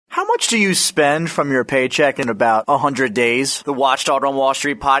How much do you spend from your paycheck in about 100 days? The Watchdog on Wall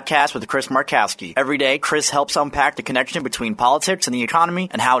Street podcast with Chris Markowski. Every day, Chris helps unpack the connection between politics and the economy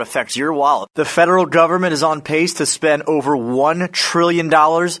and how it affects your wallet. The federal government is on pace to spend over $1 trillion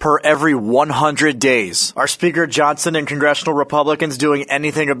per every 100 days. Are Speaker Johnson and congressional Republicans doing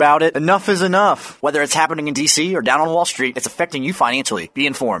anything about it? Enough is enough. Whether it's happening in D.C. or down on Wall Street, it's affecting you financially. Be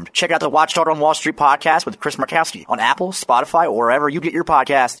informed. Check out the Watchdog on Wall Street podcast with Chris Markowski on Apple, Spotify, or wherever you get your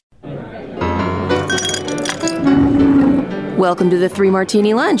podcast. Welcome to the Three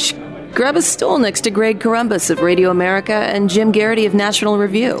Martini Lunch. Grab a stool next to Greg Corombos of Radio America and Jim Garrity of National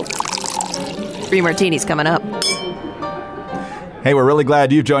Review. Three Martinis coming up. Hey, we're really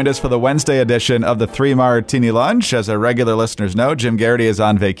glad you've joined us for the Wednesday edition of the Three Martini Lunch. As our regular listeners know, Jim Garrity is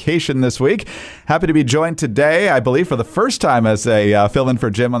on vacation this week. Happy to be joined today, I believe, for the first time as a fill-in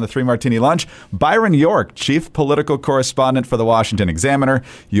for Jim on the Three Martini Lunch, Byron York, chief political correspondent for the Washington Examiner.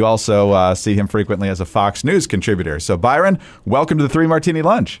 You also see him frequently as a Fox News contributor. So, Byron, welcome to the Three Martini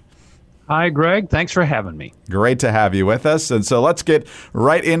Lunch. Hi, Greg. Thanks for having me. Great to have you with us. And so let's get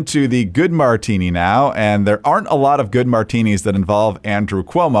right into the good martini now. And there aren't a lot of good martinis that involve Andrew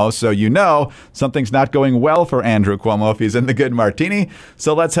Cuomo. So you know something's not going well for Andrew Cuomo if he's in the good martini.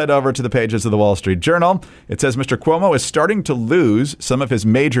 So let's head over to the pages of the Wall Street Journal. It says Mr. Cuomo is starting to lose some of his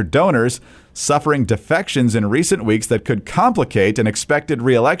major donors, suffering defections in recent weeks that could complicate an expected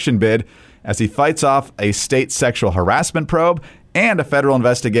re-election bid as he fights off a state sexual harassment probe and a federal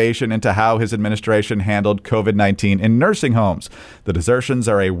investigation into how his administration handled COVID-19 in nursing homes. The desertions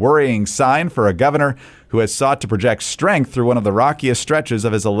are a worrying sign for a governor who has sought to project strength through one of the rockiest stretches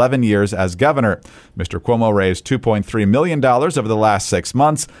of his 11 years as governor. Mr. Cuomo raised $2.3 million over the last 6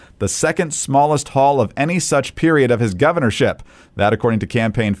 months, the second smallest haul of any such period of his governorship. That, according to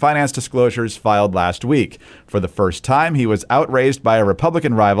campaign finance disclosures filed last week. For the first time, he was outraised by a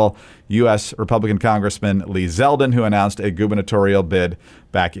Republican rival, U.S. Republican Congressman Lee Zeldin, who announced a gubernatorial bid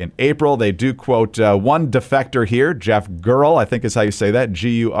back in April. They do quote one defector here, Jeff Gurl, I think is how you say that,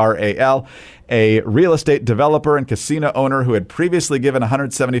 G-U-R-A-L, a real estate developer and casino owner who had previously given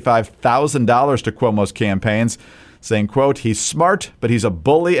 $175,000 to Cuomo's campaigns, saying, quote, he's smart, but he's a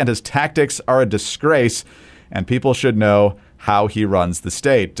bully and his tactics are a disgrace, and people should know how he runs the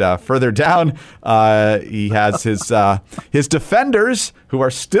state. Further down, he has his defenders who are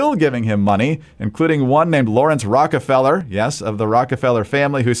still giving him money, including one named Lawrence Rockefeller, yes, of the Rockefeller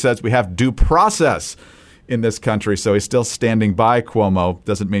family, who says we have due process in this country. So he's still standing by Cuomo.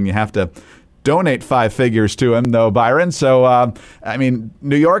 Doesn't mean you have to donate 5 figures to him, though, Byron. So, I mean,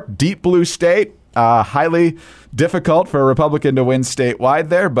 New York, deep blue state, highly difficult for a Republican to win statewide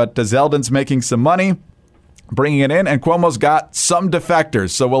there, but Zeldin's making some money, bringing it in, and Cuomo's got some defectors.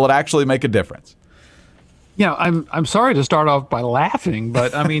 So will it actually make a difference? Yeah, I'm sorry to start off by laughing,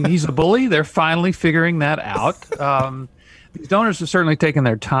 but I mean, he's a bully. They're finally figuring that out. These donors have certainly taken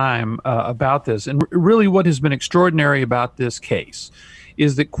their time about this. And really what has been extraordinary about this case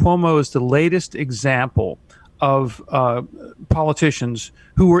is that Cuomo is the latest example of politicians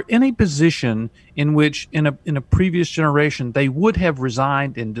who were in a position in which in a previous generation they would have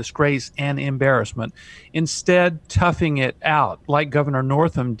resigned in disgrace and embarrassment, instead toughing it out like Governor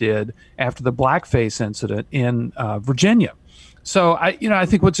Northam did after the blackface incident in Virginia. So I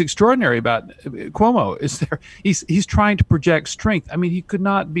think what's extraordinary about Cuomo is he's trying to project strength. I mean, he could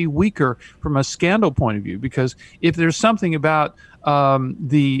not be weaker from a scandal point of view, because if there's something about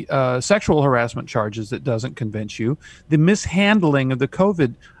the sexual harassment charges that doesn't convince you, the mishandling of the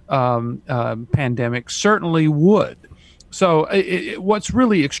COVID pandemic certainly would. So what's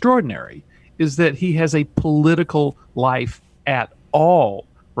really extraordinary is that he has a political life at all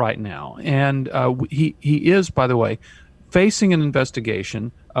right now. And he is, by the way, facing an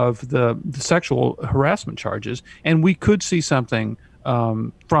investigation of the sexual harassment charges, and we could see something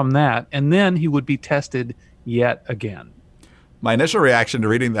from that, and then he would be tested yet again. My initial reaction to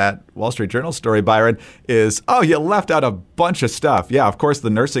reading that Wall Street Journal story, Byron, is, oh, you left out a bunch of stuff. Yeah, of course,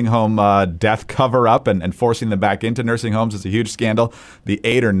 the nursing home death cover-up and forcing them back into nursing homes is a huge scandal. The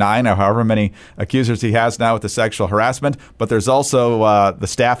 8 or 9 or however many accusers he has now with the sexual harassment. But there's also the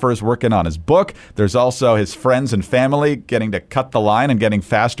staffers working on his book. There's also his friends and family getting to cut the line and getting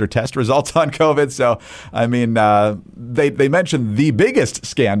faster test results on COVID. So, I mean, they mentioned the biggest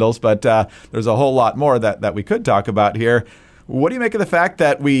scandals, but there's a whole lot more that we could talk about here. What do you make of the fact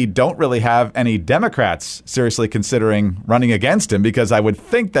that we don't really have any Democrats seriously considering running against him? Because I would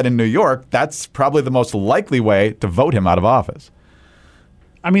think that in New York, that's probably the most likely way to vote him out of office.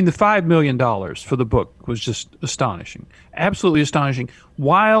 I mean, the $5 million for the book was just astonishing, absolutely astonishing.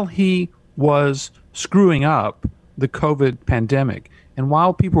 While he was screwing up the COVID pandemic, And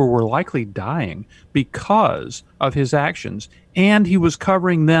while people were likely dying because of his actions, and he was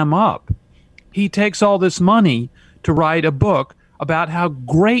covering them up, he takes all this money to write a book about how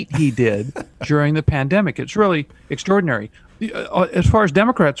great he did during the pandemic. It's really extraordinary. As far as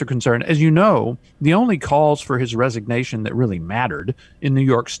Democrats are concerned, as you know, the only calls for his resignation that really mattered in New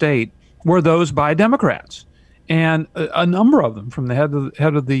York State were those by Democrats. And a number of them, from the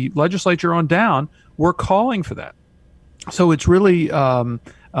head of the legislature on down, were calling for that. So it's really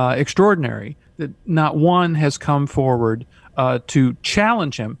extraordinary that not one has come forward to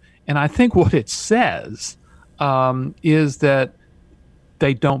challenge him. And I think what it says is that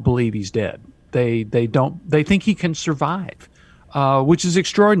they don't believe he's dead. They think he can survive, which is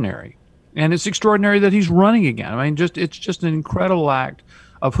extraordinary. And it's extraordinary that he's running again. I mean, it's just an incredible act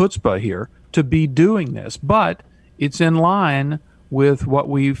of chutzpah here to be doing this. But it's in line with what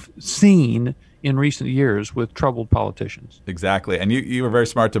we've seen in recent years with troubled politicians. Exactly. And you were very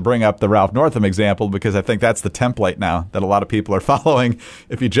smart to bring up the Ralph Northam example, because I think that's the template now that a lot of people are following.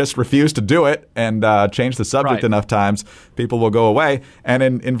 If you just refuse to do it and change the subject enough times, people will go away. And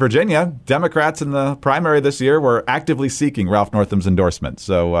in Virginia, Democrats in the primary this year were actively seeking Ralph Northam's endorsement.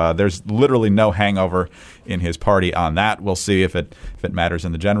 So there's literally no hangover in his party on that. We'll see if it matters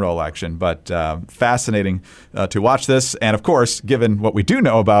in the general election. But fascinating to watch this. And of course, given what we do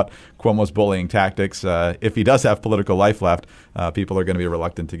know about Cuomo's bullying tactics, if he does have political life left, people are going to be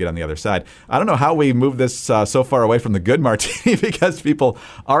reluctant to get on the other side. I don't know how we move this so far away from the good martini, because people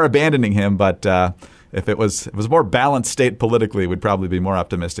are abandoning him. But if it was a more balanced state politically, we'd probably be more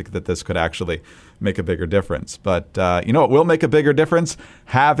optimistic that this could actually make a bigger difference. But you know what will make a bigger difference?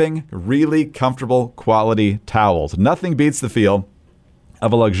 Having really comfortable quality towels. Nothing beats the feel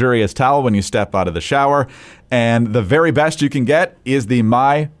of a luxurious towel when you step out of the shower. And the very best you can get is the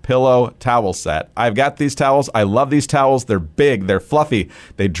MyPillow towel set. I've got these towels. I love these towels. They're big. They're fluffy.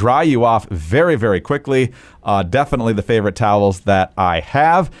 They dry you off very, very quickly. Definitely the favorite towels that I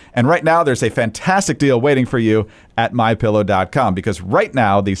have. And right now, there's a fantastic deal waiting for you at MyPillow.com, because right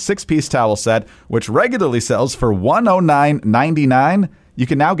now, the 6-piece towel set, which regularly sells for $109.99, you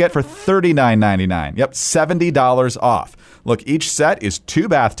can now get for $39.99. Yep, $70 off. Look, each set is 2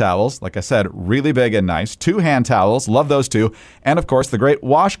 bath towels, like I said, really big and nice, 2 hand towels, love those 2, and of course the great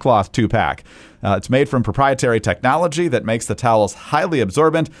washcloth 2-pack. It's made from proprietary technology that makes the towels highly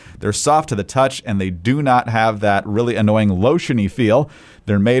absorbent. They're soft to the touch, and they do not have that really annoying lotiony feel.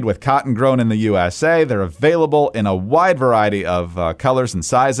 They're made with cotton grown in the USA. They're available in a wide variety of colors and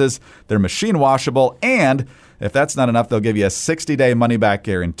sizes. They're machine washable, and if that's not enough, they'll give you a 60-day money-back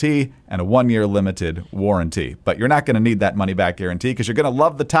guarantee and a 1-year limited warranty. But you're not going to need that money-back guarantee, because you're going to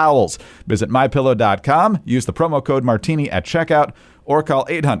love the towels. Visit MyPillow.com, use the promo code Martini at checkout, or call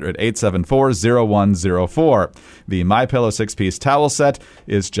 800-874-0104. The MyPillow 6-piece towel set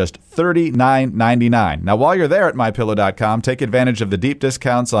is just $39.99. Now, while you're there at MyPillow.com, take advantage of the deep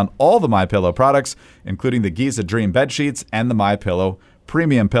discounts on all the MyPillow products, including the Giza Dream bed sheets and the MyPillow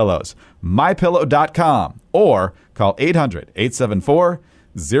premium pillows. MyPillow.com, or call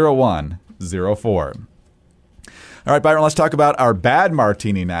 800-874-0104. All right, Byron, let's talk about our bad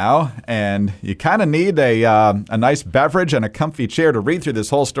martini now. And you kind of need a nice beverage and a comfy chair to read through this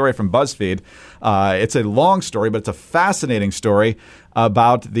whole story from BuzzFeed. It's a long story, but it's a fascinating story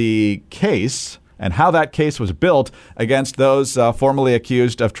about the case and how that case was built against those formerly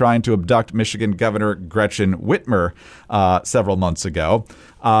accused of trying to abduct Michigan Governor Gretchen Whitmer several months ago.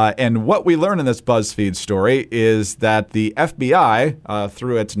 And what we learn in this BuzzFeed story is that the FBI,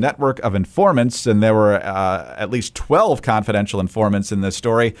 through its network of informants, and there were at least 12 confidential informants in this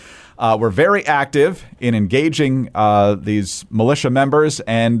story, were very active in engaging these militia members,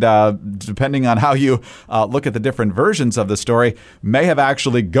 and depending on how you look at the different versions of the story, may have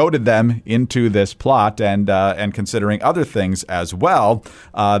actually goaded them into this plot and considering other things as well.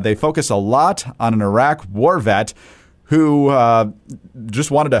 They focus a lot on an Iraq war vet who just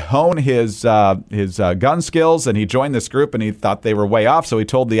wanted to hone his gun skills, and he joined this group, and he thought they were way off, so he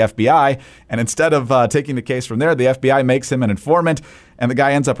told the FBI, and instead of taking the case from there, the FBI makes him an informant, and the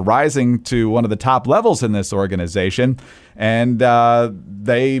guy ends up rising to one of the top levels in this organization, and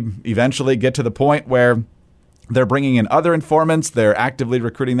they eventually get to the point where they're bringing in other informants. They're actively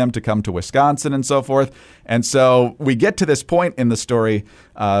recruiting them to come to Wisconsin and so forth. And so we get to this point in the story,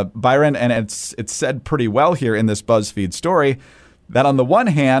 Byron, and it's said pretty well here in this BuzzFeed story, that on the one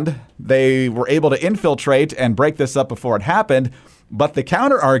hand, they were able to infiltrate and break this up before it happened. But the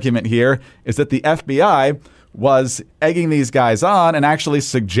counter argument here is that the FBI was egging these guys on and actually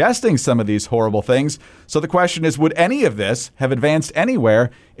suggesting some of these horrible things. So the question is, would any of this have advanced anywhere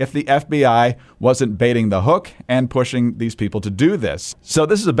if the FBI wasn't baiting the hook and pushing these people to do this? So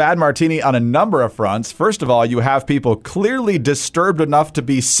this is a bad martini on a number of fronts. First of all, you have people clearly disturbed enough to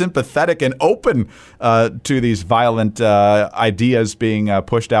be sympathetic and open to these violent ideas being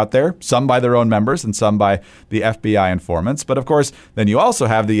pushed out there, some by their own members and some by the FBI informants. But of course, then you also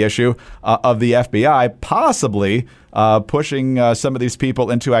have the issue of the FBI possibly pushing some of these people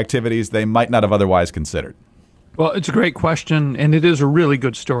into activities they might not have otherwise considered. Well, it's a great question, and it is a really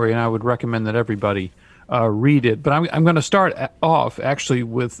good story, and I would recommend that everybody read it. But I'm going to start off actually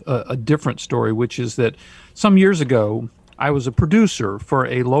with a different story, which is that some years ago, I was a producer for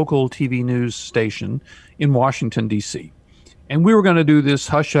a local TV news station in Washington, D.C., and we were going to do this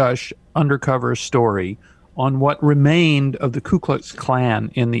hush-hush undercover story on what remained of the Ku Klux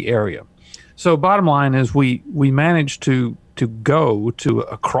Klan in the area. So bottom line is we managed to go to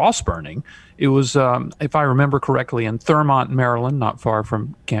a cross burning. It was, if I remember correctly, in Thurmont, Maryland, not far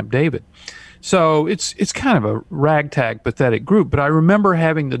from Camp David. So it's kind of a ragtag, pathetic group. But I remember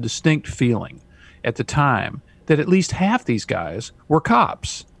having the distinct feeling at the time that at least half these guys were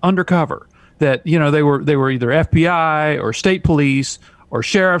cops undercover. That they were either FBI or state police or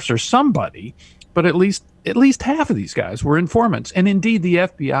sheriffs or somebody. But at least half of these guys were informants. And indeed, the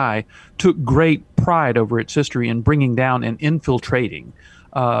FBI took great pride over its history in bringing down and infiltrating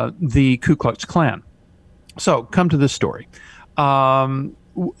the Ku Klux Klan. So come to this story.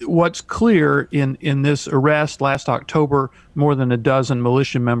 What's clear in this arrest last October, more than a dozen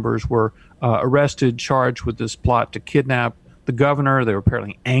militia members were arrested, charged with this plot to kidnap the governor. They were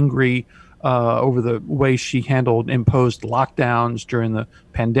apparently angry over the way she handled imposed lockdowns during the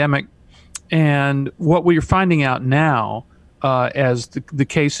pandemic. And what we're finding out now, as the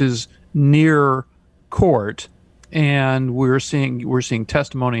case is near court, and we're seeing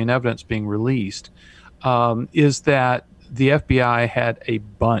testimony and evidence being released, is that the FBI had a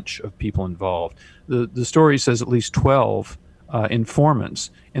bunch of people involved. The story says at least 12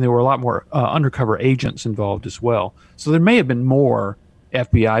 informants, and there were a lot more undercover agents involved as well. So there may have been more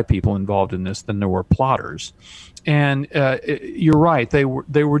FBI people involved in this than there were plotters. And you're right; they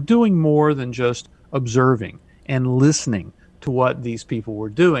were doing more than just observing and listening to what these people were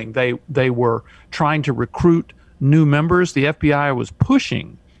doing. They were trying to recruit new members. The FBI was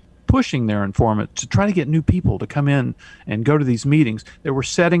pushing their informant to try to get new people to come in and go to these meetings. They were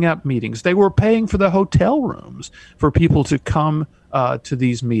setting up meetings. They were paying for the hotel rooms for people to come to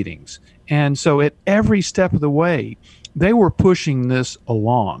these meetings. And so at every step of the way, they were pushing this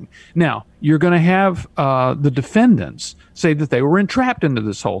along. Now, you're going to have the defendants say that they were entrapped into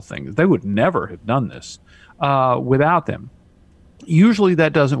this whole thing, that they would never have done this without them. Usually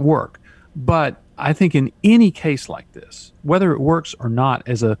that doesn't work. But I think in any case like this, whether it works or not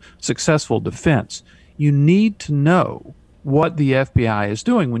as a successful defense, you need to know what the FBI is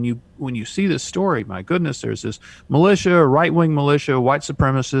doing. When you see this story, my goodness, there's this militia, right-wing militia, white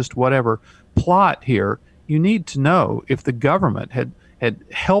supremacist, whatever, plot here. You need to know if the government had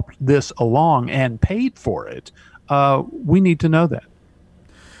helped this along and paid for it. We need to know that.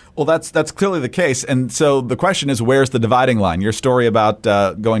 Well, that's clearly the case. And so the question is, where's the dividing line? Your story about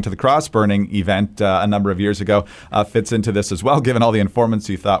going to the cross-burning event a number of years ago fits into this as well, given all the informants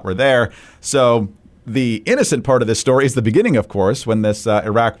you thought were there. So the innocent part of this story is the beginning, of course, when this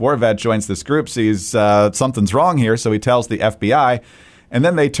Iraq war vet joins this group, sees something's wrong here, so he tells the FBI, and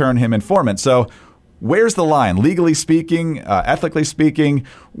then they turn him informant. So where's the line, legally speaking, ethically speaking,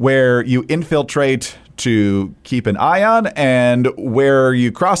 where you infiltrate to keep an eye on and where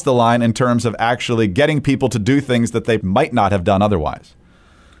you cross the line in terms of actually getting people to do things that they might not have done otherwise?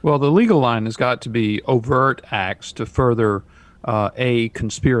 Well, the legal line has got to be overt acts to further a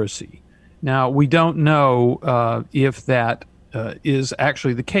conspiracy. Now, we don't know if that is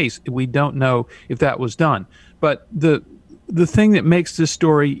actually the case. We don't know if that was done. But the thing that makes this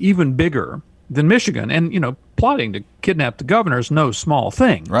story even bigger than Michigan, and plotting to kidnap the governor is no small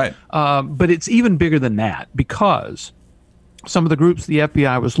thing, right? But it's even bigger than that, because some of the groups the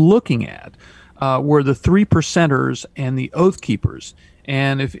FBI was looking at were the 3 percenters and the Oath Keepers.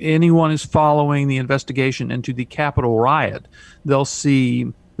 And if anyone is following the investigation into the Capitol riot, they'll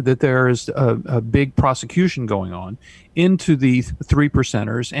see that there is a big prosecution going on into the 3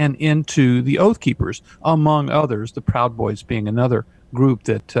 percenters and into the Oath Keepers, among others, the Proud Boys being another group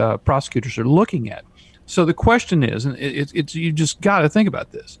that prosecutors are looking at. So the question is, and it's you just got to think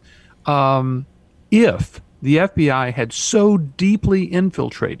about this, if the FBI had so deeply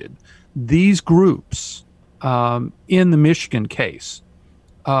infiltrated these groups in the Michigan case,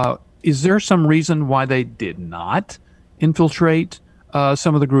 Is there some reason why they did not infiltrate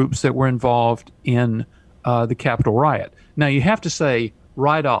some of the groups that were involved in the Capitol riot? Now, you have to say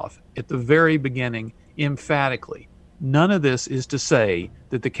right off at the very beginning, emphatically, none of this is to say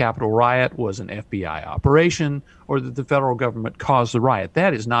that the Capitol riot was an FBI operation or that the federal government caused the riot.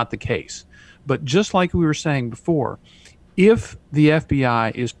 That is not the case. But just like we were saying before, if the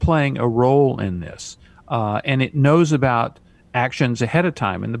FBI is playing a role in this and it knows about actions ahead of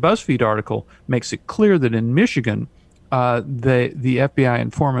time, and the BuzzFeed article makes it clear that in Michigan, the FBI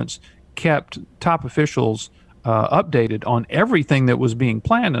informants kept top officials updated on everything that was being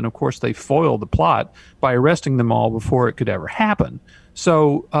planned. And of course, they foiled the plot by arresting them all before it could ever happen.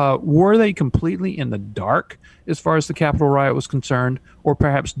 So were they completely in the dark as far as the Capitol riot was concerned? Or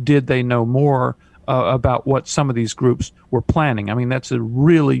perhaps did they know more about what some of these groups were planning? I mean, that's a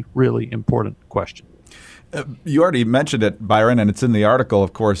really, really important question. You already mentioned it, Byron, and it's in the article,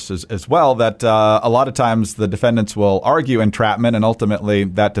 of course, as well, that a lot of times the defendants will argue entrapment, and ultimately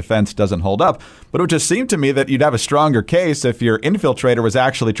that defense doesn't hold up. But it would just seem to me that you'd have a stronger case if your infiltrator was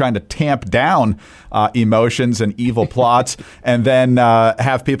actually trying to tamp down emotions and evil plots and then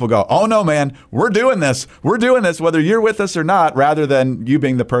have people go, oh, no, man, we're doing this, whether you're with us or not, rather than you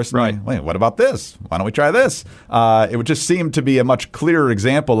being the person, right. Wait, what about this? Why don't we try this? It would just seem to be a much clearer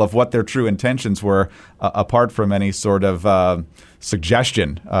example of what their true intentions were, apart from any sort of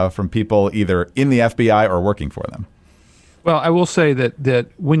suggestion from people either in the FBI or working for them. Well, I will say that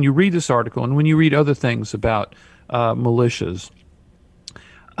when you read this article and when you read other things about militias,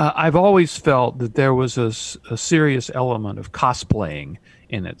 I've always felt that there was a serious element of cosplaying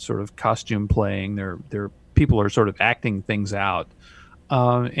in it, sort of costume playing. Their people are sort of acting things out,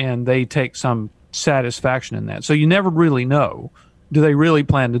 and they take some satisfaction in that. So you never really know, do they really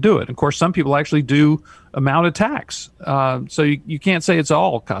plan to do it? Of course, some people actually do mount attacks. So you can't say it's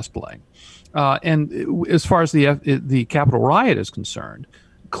all cosplaying. And as far as the Capitol riot is concerned,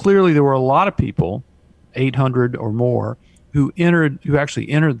 clearly there were a lot of people, 800 or more, who actually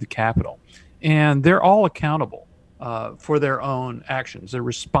entered the Capitol. And they're all accountable for their own actions. They're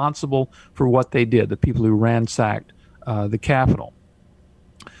responsible for what they did, the people who ransacked the Capitol.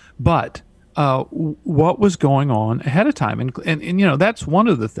 But what was going on ahead of time? And you know, that's one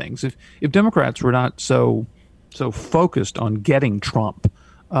of the things. If Democrats were not so focused on getting Trump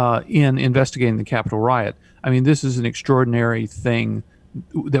in investigating the Capitol riot, I mean, this is an extraordinary thing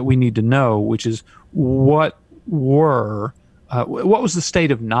that we need to know, which is what was the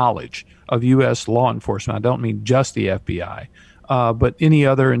state of knowledge of U.S. law enforcement? I don't mean just the FBI, but any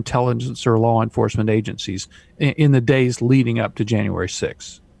other intelligence or law enforcement agencies in the days leading up to January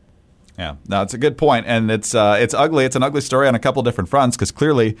 6th. Yeah, no, it's a good point, and it's ugly. It's an ugly story on a couple different fronts because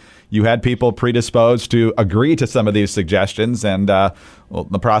clearly you had people predisposed to agree to some of these suggestions, and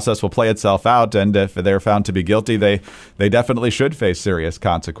the process will play itself out. And if they're found to be guilty, they definitely should face serious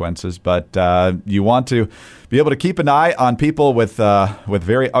consequences. But you want to be able to keep an eye on people with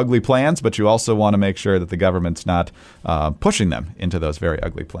very ugly plans, but you also want to make sure that the government's not pushing them into those very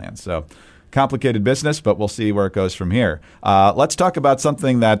ugly plans. So. Complicated business, but we'll see where it goes from here. Let's talk about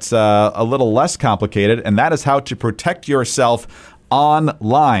something that's a little less complicated, and that is how to protect yourself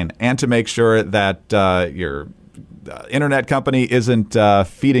online and to make sure that your internet company isn't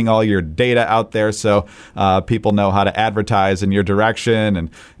feeding all your data out there so people know how to advertise in your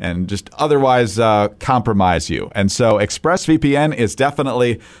direction and just otherwise compromise you. And so ExpressVPN is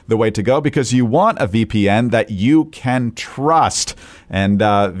definitely the way to go because you want a VPN that you can trust. And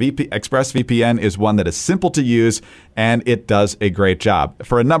ExpressVPN is one that is simple to use, and it does a great job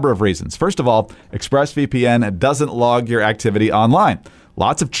for a number of reasons. First of all, ExpressVPN doesn't log your activity online.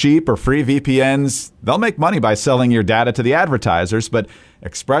 Lots of cheap or free VPNs, they'll make money by selling your data to the advertisers, but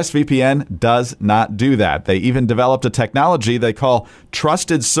ExpressVPN does not do that. They even developed a technology they call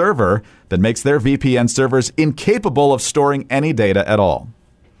Trusted Server that makes their VPN servers incapable of storing any data at all.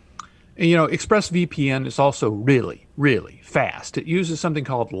 You know, ExpressVPN is also really, really fast. It uses something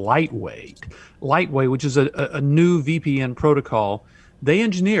called Lightweight, which is a new VPN protocol they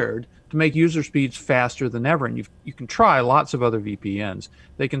engineered to make user speeds faster than ever. And you can try lots of other VPNs.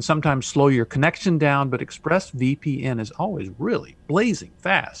 They can sometimes slow your connection down, but ExpressVPN is always really blazing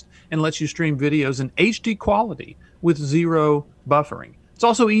fast and lets you stream videos in HD quality with zero buffering. It's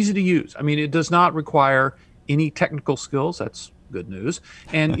also easy to use. I mean, it does not require any technical skills. That's good news.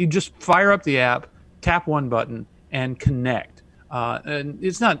 And you just fire up the app, tap one button, and connect. And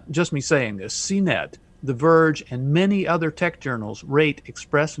it's not just me saying this. CNET, The Verge, and many other tech journals rate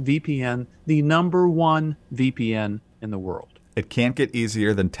ExpressVPN the #1 VPN in the world. it can't get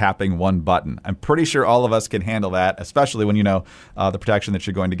easier than tapping one button. I'm pretty sure all of us can handle that, especially when you know the protection that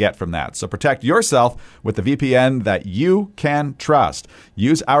you're going to get from that. So protect yourself with the VPN that you can trust.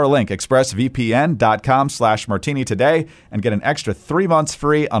 Use our link, expressvpn.com/martini today, and get an extra 3 months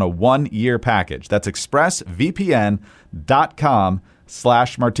free on a 1-year package. That's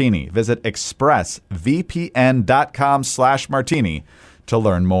expressvpn.com/martini. Visit expressvpn.com/martini to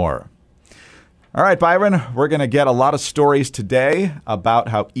learn more. All right, Byron, we're going to get a lot of stories today about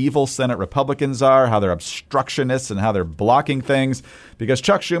how evil Senate Republicans are, how they're obstructionists, and how they're blocking things, because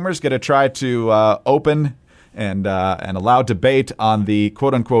Chuck Schumer's going to try to open and allow debate on the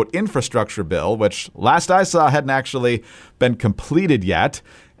quote-unquote infrastructure bill, which last I saw hadn't actually been completed yet.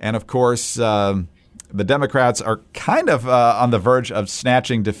 And, of course, the Democrats are kind of on the verge of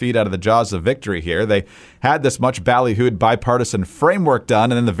snatching defeat out of the jaws of victory here. They had this much ballyhooed bipartisan framework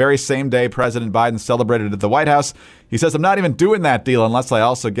done, and then the very same day President Biden celebrated at the White House, he says, I'm not even doing that deal unless I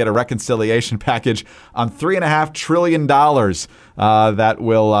also get a reconciliation package on $3.5 trillion that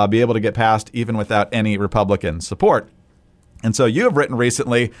will be able to get passed even without any Republican support. And so you have written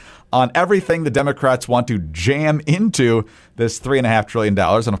recently on everything the Democrats want to jam into this $3.5 trillion.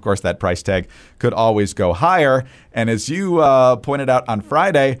 And of course, that price tag could always go higher. And as you pointed out on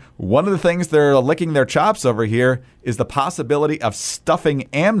Friday, one of the things they're licking their chops over here is the possibility of stuffing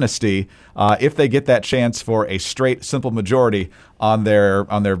amnesty if they get that chance for a straight, simple majority on their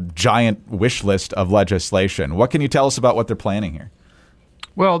giant wish list of legislation. What can you tell us about what they're planning here?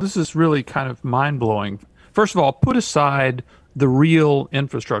 Well, this is really kind of mind-blowing. First of all, put aside the real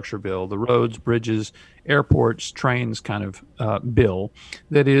infrastructure bill, the roads, bridges, airports, trains kind of bill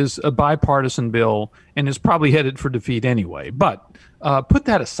that is a bipartisan bill and is probably headed for defeat anyway. But put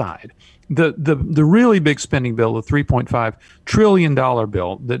that aside. The really big spending bill, the $3.5 trillion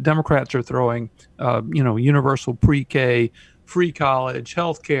bill that Democrats are throwing, universal pre-K, free college,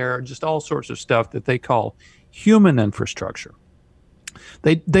 health care, just all sorts of stuff that they call human infrastructure.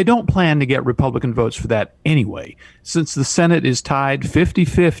 They don't plan to get Republican votes for that anyway. Since the Senate is tied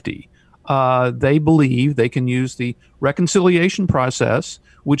 50-50, they believe they can use the reconciliation process,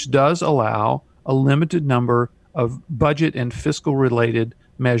 which does allow a limited number of budget and fiscal-related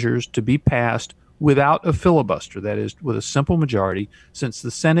measures to be passed without a filibuster, that is, with a simple majority. Since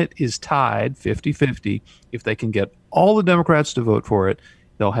the Senate is tied 50-50, if they can get all the Democrats to vote for it,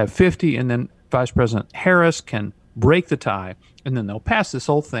 they'll have 50, and then Vice President Harris can break the tie, and then they'll pass this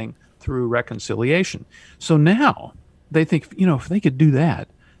whole thing through reconciliation. So now they think, if they could do that,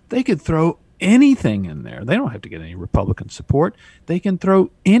 they could throw anything in there. They don't have to get any Republican support. They can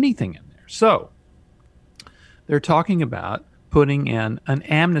throw anything in there. So they're talking about putting in an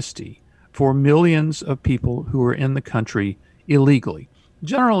amnesty for millions of people who are in the country illegally,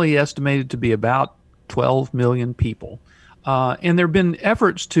 generally estimated to be about 12 million people. And there have been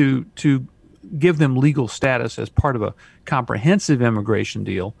efforts to give them legal status as part of a comprehensive immigration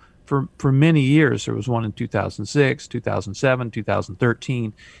deal for many years. There was one in 2006, 2007,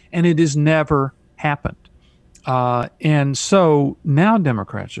 2013, and it has never happened. And so now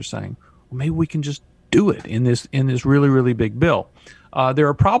Democrats are saying, well, maybe we can just do it in this really, really big bill. There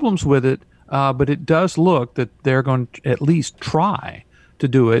are problems with it, but it does look that they're going to at least try to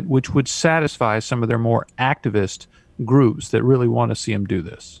do it, which would satisfy some of their more activist groups that really want to see them do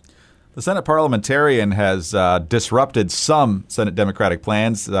this. The Senate parliamentarian has disrupted some Senate Democratic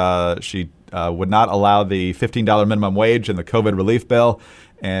plans. She would not allow the $15 minimum wage in the COVID relief bill,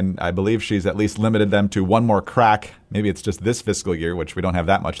 and I believe she's at least limited them to one more crack. Maybe it's just this fiscal year, which we don't have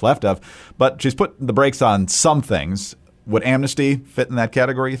that much left of. But she's put the brakes on some things. Would amnesty fit in that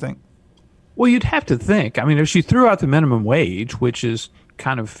category, you think? Well, you'd have to think. I mean, if she threw out the minimum wage, which is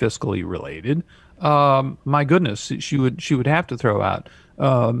kind of fiscally related, my goodness, she would have to throw out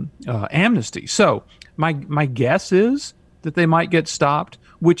amnesty. So my guess is that they might get stopped,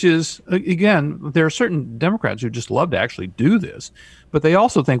 which is, again, there are certain Democrats who just love to actually do this, but they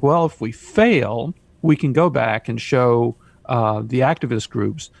also think, well, if we fail, we can go back and show the activist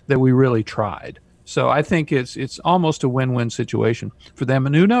groups that we really tried. So I think it's almost a win-win situation for them,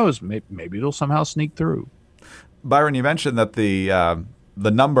 and who knows, maybe it'll somehow sneak through. Byron, you mentioned that the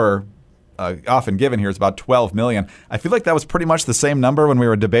number often given here is about 12 million. I feel like that was pretty much the same number when we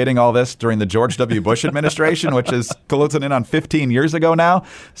were debating all this during the George W. Bush administration, which is closing in on 15 years ago now.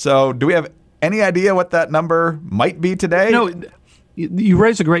 So do we have any idea what that number might be today? You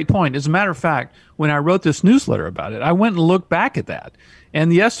raise a great point. As a matter of fact, when I wrote this newsletter about it, I went and looked back at that.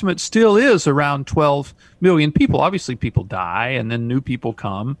 And the estimate still is around 12 million people. Obviously, people die and then new people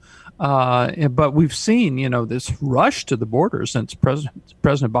come. But we've seen, this rush to the border since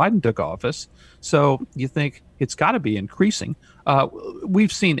President Biden took office. So you think it's got to be increasing.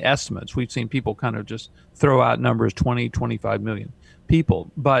 We've seen estimates. We've seen people kind of just throw out numbers, 20, 25 million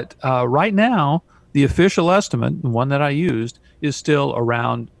people. But right now, the official estimate, the one that I used, is still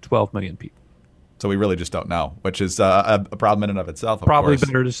around 12 million people. So we really just don't know, which is a problem in and of itself, of Probably course.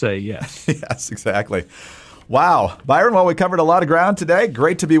 better to say yes. Yes, exactly. Wow. Byron, well, we covered a lot of ground today.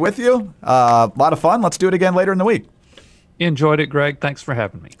 Great to be with you. A lot of fun. Let's do it again later in the week. Enjoyed it, Greg. Thanks for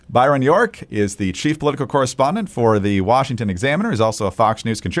having me. Byron York is the chief political correspondent for the Washington Examiner. He's also a Fox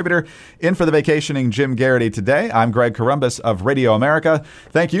News contributor. In for the vacationing Jim Garrity today, I'm Greg Corombos of Radio America.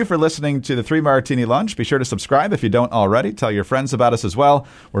 Thank you for listening to the 3 Martini Lunch. Be sure to subscribe if you don't already. Tell your friends about us as well.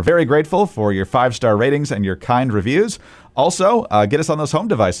 We're very grateful for your 5-star ratings and your kind reviews. Also, get us on those home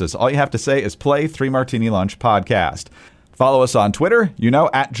devices. All you have to say is play 3 Martini Lunch podcast. Follow us on Twitter,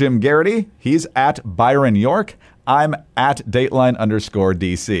 at Jim Garrity. He's at Byron York. I'm at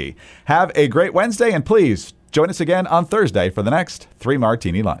Dateline_DC. Have a great Wednesday, and please join us again on Thursday for the next 3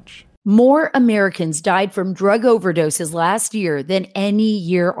 Martini Lunch. More Americans died from drug overdoses last year than any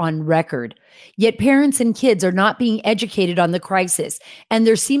year on record. Yet parents and kids are not being educated on the crisis, and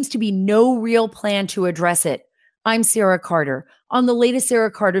there seems to be no real plan to address it. I'm Sarah Carter. On the latest Sarah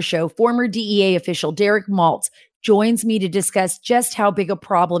Carter Show, former DEA official Derek Maltz joins me to discuss just how big a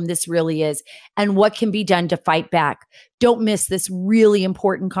problem this really is and what can be done to fight back. Don't miss this really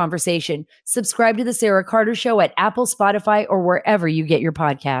important conversation. Subscribe to the Sarah Carter Show at Apple, Spotify, or wherever you get your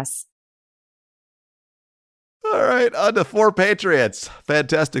podcasts. All right, on to 4Patriots.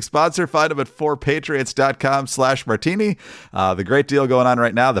 Fantastic sponsor. Find them at 4patriots.com/martini. The great deal going on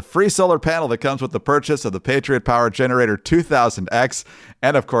right now. The free solar panel that comes with the purchase of the Patriot Power Generator 2000X.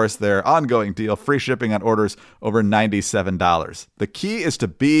 And of course, their ongoing deal, free shipping on orders over $97. The key is to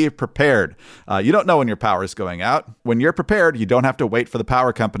be prepared. You don't know when your power is going out. When you're prepared, you don't have to wait for the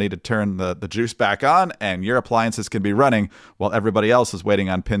power company to turn the juice back on, and your appliances can be running while everybody else is waiting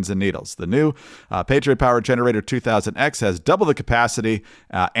on pins and needles. The new Patriot Power Generator 2000X has double the capacity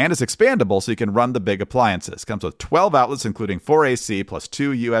and is expandable so you can run the big appliances. Comes with 12 outlets, including 4 AC plus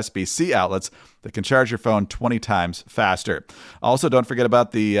 2 USB-C outlets that can charge your phone 20 times faster. Also, don't forget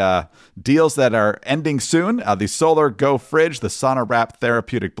about the deals that are ending soon. The Solar Go Fridge, the SaunaWrap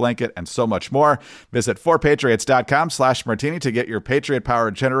Therapeutic Blanket, and so much more. Visit 4patriots.com/martini to get your Patriot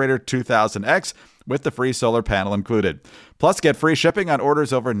Power Generator 2000X with the free solar panel included. Plus, get free shipping on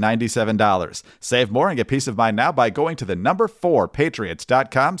orders over $97. Save more and get peace of mind now by going to the number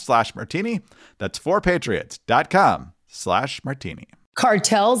 4patriots.com/martini. That's 4patriots.com/martini.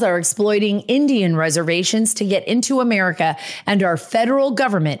 Cartels are exploiting Indian reservations to get into America, and our federal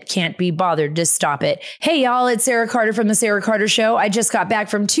government can't be bothered to stop it. Hey, y'all, it's Sarah Carter from The Sarah Carter Show. I just got back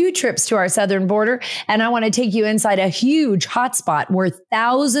from 2 trips to our southern border, and I want to take you inside a huge hotspot where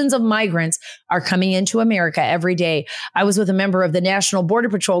thousands of migrants are coming into America every day. I was with a member of the National Border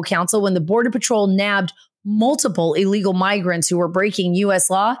Patrol Council when the Border Patrol nabbed multiple illegal migrants who were breaking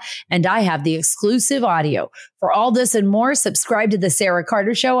U.S. law, and I have the exclusive audio. For all this and more, subscribe to The Sarah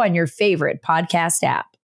Carter Show on your favorite podcast app.